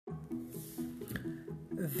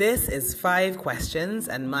This is 5 Questions,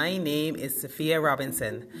 and my name is Sophia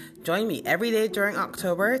Robinson. Join me every day during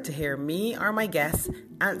October to hear me or my guests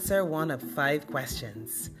answer one of 5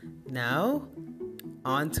 questions. Now,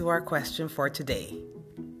 on to our question for today.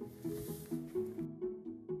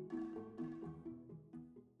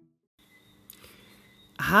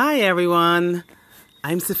 Hi everyone,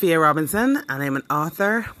 I'm Sophia Robinson and I'm an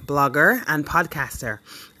author, blogger and podcaster.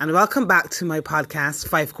 And welcome back to my podcast,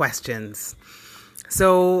 5 Questions.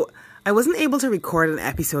 So I wasn't able to record an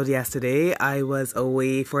episode yesterday. I was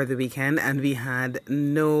away for the weekend and we had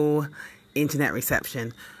no internet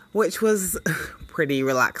reception, which was pretty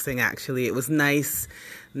relaxing actually. It was nice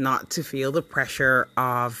not to feel the pressure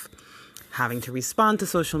of having to respond to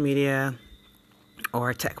social media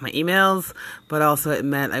or check my emails, but also it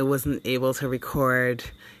meant I wasn't able to record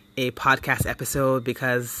a podcast episode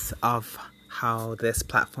because of how this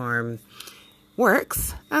platform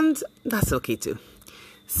works, and that's okay too.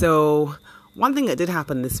 So one thing that did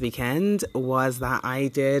happen this weekend was that I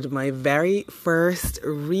did my very first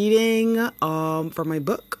reading for my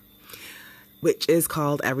book, which is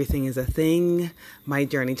called Everything is a Thing, My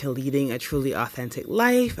Journey to Leading a Truly Authentic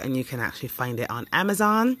Life, and you can actually find it on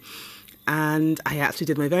Amazon. And I actually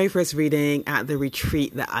did my very first reading at the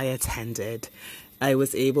retreat that I attended. I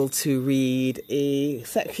was able to read a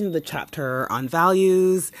section of the chapter on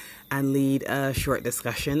values and lead a short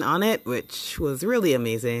discussion on it, which was really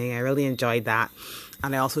amazing. I really enjoyed that.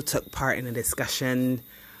 And I also took part in a discussion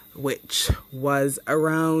which was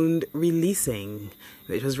around releasing,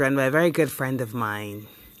 which was run by a very good friend of mine,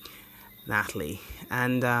 Natalie.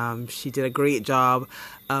 And she did a great job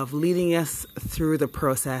of leading us through the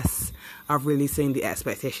process of releasing the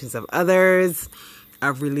expectations of others,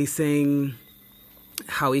 of releasing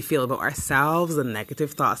how we feel about ourselves, the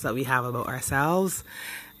negative thoughts that we have about ourselves,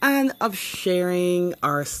 and of sharing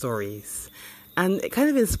our stories. And it kind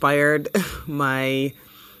of inspired my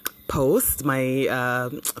podcast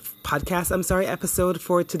episode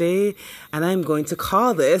for today. And I'm going to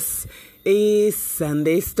call this a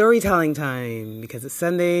Sunday storytelling time because it's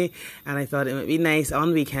Sunday and I thought it would be nice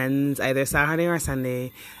on weekends, either Saturday or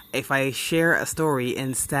Sunday, if I share a story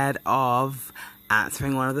instead of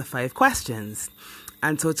answering one of the 5 questions.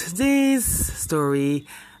 And so today's story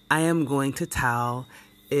I am going to tell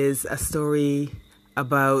is a story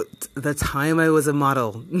about the time I was a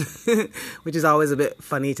model, which is always a bit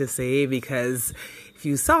funny to say because if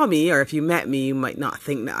you saw me or if you met me, you might not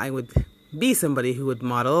think that I would be somebody who would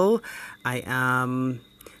model. I am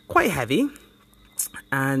quite heavy,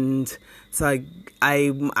 and so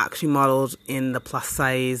I actually modeled in the plus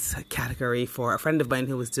size category for a friend of mine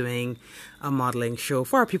who was doing a modeling show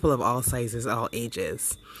for people of all sizes, all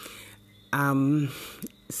ages.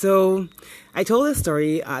 So I told this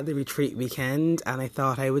story at the retreat weekend and I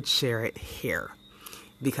thought I would share it here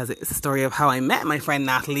because it's a story of how I met my friend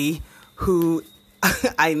Natalie, who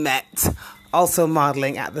I met also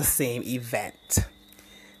modeling at the same event.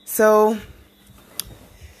 So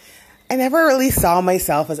I never really saw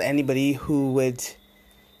myself as anybody who would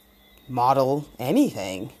model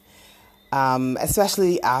anything,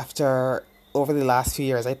 especially after over the last few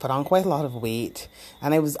years I put on quite a lot of weight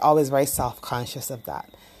and I was always very self-conscious of that.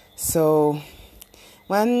 So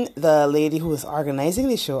when the lady who was organizing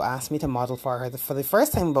the show asked me to model for her for the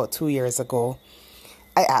first time about 2 years ago,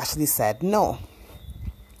 I actually said no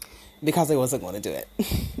because I wasn't going to do it.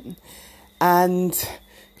 And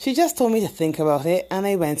she just told me to think about it, and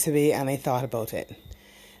I went away and I thought about it.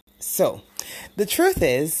 So the truth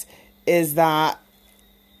is that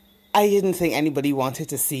I didn't think anybody wanted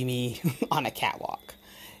to see me on a catwalk.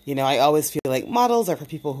 You know, I always feel like models are for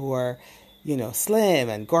people who are, you know, slim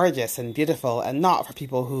and gorgeous and beautiful, and not for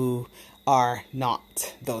people who are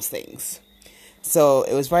not those things. So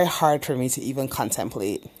it was very hard for me to even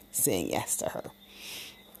contemplate saying yes to her.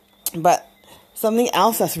 But something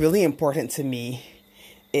else that's really important to me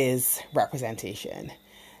is representation.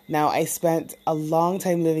 Now, I spent a long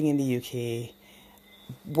time living in the UK,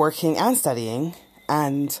 working and studying,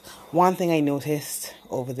 and one thing I noticed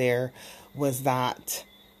over there was that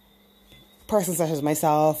persons such as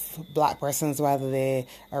myself, black persons, whether they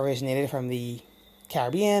originated from the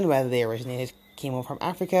Caribbean, whether they came over from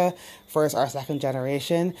Africa, first or second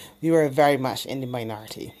generation, we were very much in the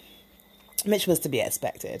minority, which was to be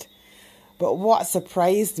expected. But what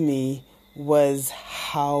surprised me was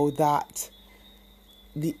how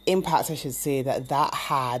the impact, I should say, that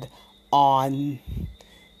had on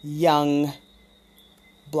young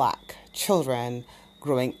black children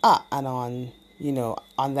growing up and on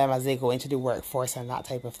them as they go into the workforce and that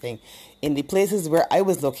type of thing. In the places where I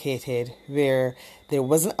was located, where there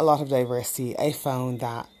wasn't a lot of diversity, I found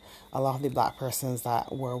that a lot of the black persons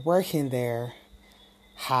that were working there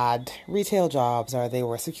had retail jobs or they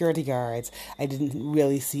were security guards. I didn't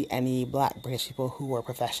really see any black British people who were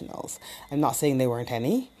professionals. I'm not saying there weren't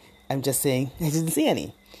any. I'm just saying I didn't see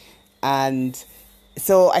any. And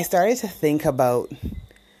so I started to think about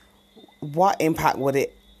what impact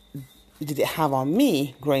did it have on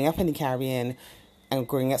me growing up in the Caribbean and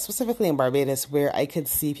growing up specifically in Barbados, where I could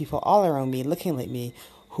see people all around me looking like me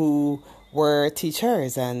who were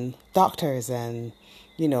teachers and doctors and,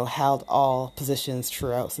 held all positions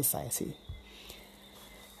throughout society.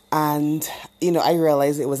 And, I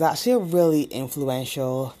realized it was actually a really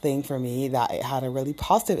influential thing for me, that it had a really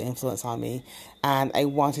positive influence on me. And I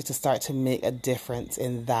wanted to start to make a difference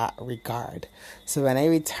in that regard. So when I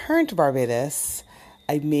returned to Barbados,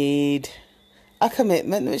 I made a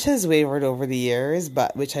commitment, which has wavered over the years,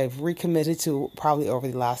 but which I've recommitted to probably over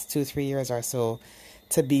the last 2-3 years or so,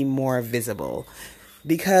 to be more visible.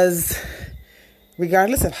 Because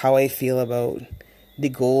regardless of how I feel about the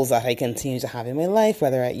goals that I continue to have in my life,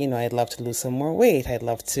 whether I'd love to lose some more weight, I'd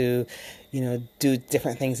love to, do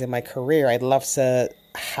different things in my career, I'd love to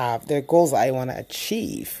have, there are goals that I want to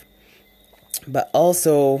achieve. But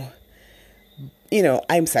also,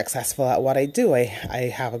 I'm successful at what I do. I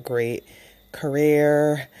have a great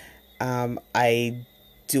career. I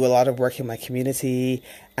do a lot of work in my community,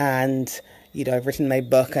 and I've written my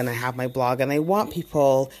book and I have my blog, and I want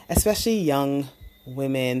people, especially young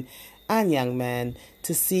women and young men,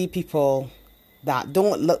 to see people that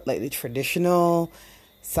don't look like the traditional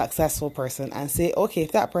successful person and say, okay,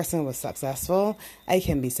 if that person was successful, I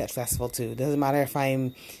can be successful too. Doesn't matter if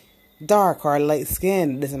I'm dark or light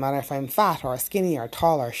skinned, doesn't matter if I'm fat or skinny or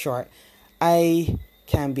tall or short, I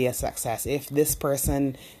can be a success. If this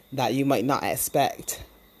person that you might not expect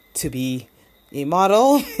to be a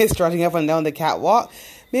model is strutting up and down the catwalk,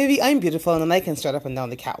 maybe I'm beautiful and then I can strut up and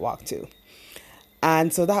down the catwalk too.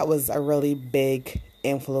 And so that was a really big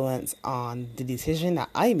influence on the decision that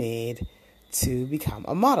I made to become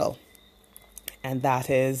a model. And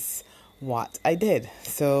that is what I did.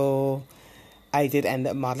 So I did end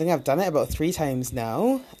up modeling. I've done it about 3 times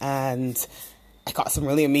now, and I got some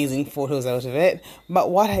really amazing photos out of it.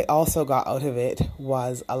 But what I also got out of it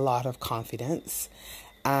was a lot of confidence.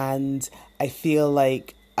 And I feel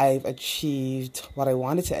like I've achieved what I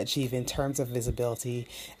wanted to achieve in terms of visibility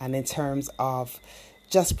and in terms of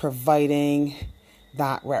just providing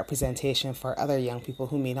that representation for other young people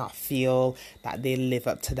who may not feel that they live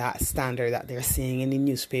up to that standard that they're seeing in the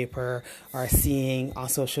newspaper or seeing on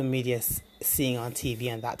social media, seeing on TV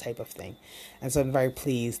and that type of thing. And so I'm very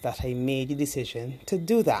pleased that I made the decision to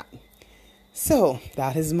do that. So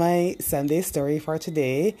that is my Sunday story for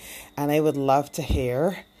today, and I would love to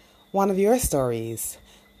hear one of your stories.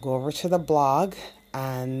 Go over to the blog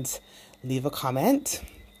and leave a comment.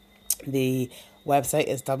 The website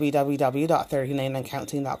is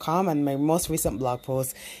www.39andcounting.com, and my most recent blog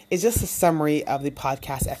post is just a summary of the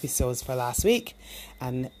podcast episodes for last week.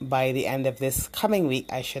 And by the end of this coming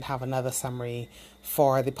week, I should have another summary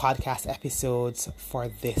for the podcast episodes for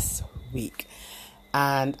this week.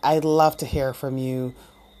 And I'd love to hear from you.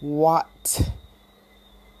 What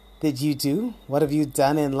did you do? What have you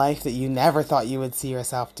done in life that you never thought you would see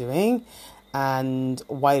yourself doing? And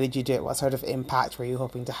why did you do it? What sort of impact were you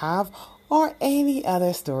hoping to have? Or any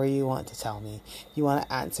other story you want to tell me. You want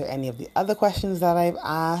to answer any of the other questions that I've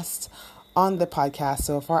asked on the podcast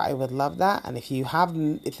so far, I would love that. And if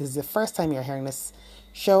this is the first time you're hearing this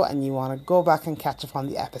show and you want to go back and catch up on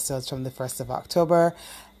the episodes from the 1st of October,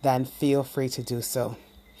 then feel free to do so.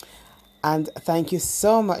 And thank you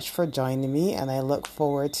so much for joining me, and I look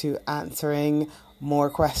forward to answering more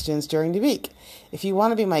questions during the week. If you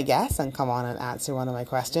want to be my guest and come on and answer one of my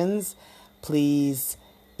questions, please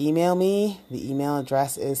email me. The email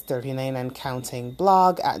address is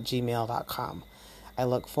 39andcountingblog@gmail.com. I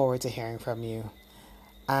look forward to hearing from you,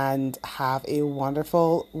 and have a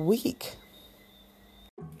wonderful week.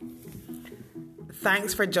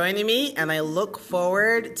 Thanks for joining me, and I look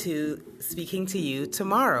forward to speaking to you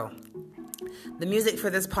tomorrow. The music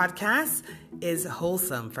for this podcast is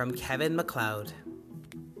Wholesome from Kevin MacLeod.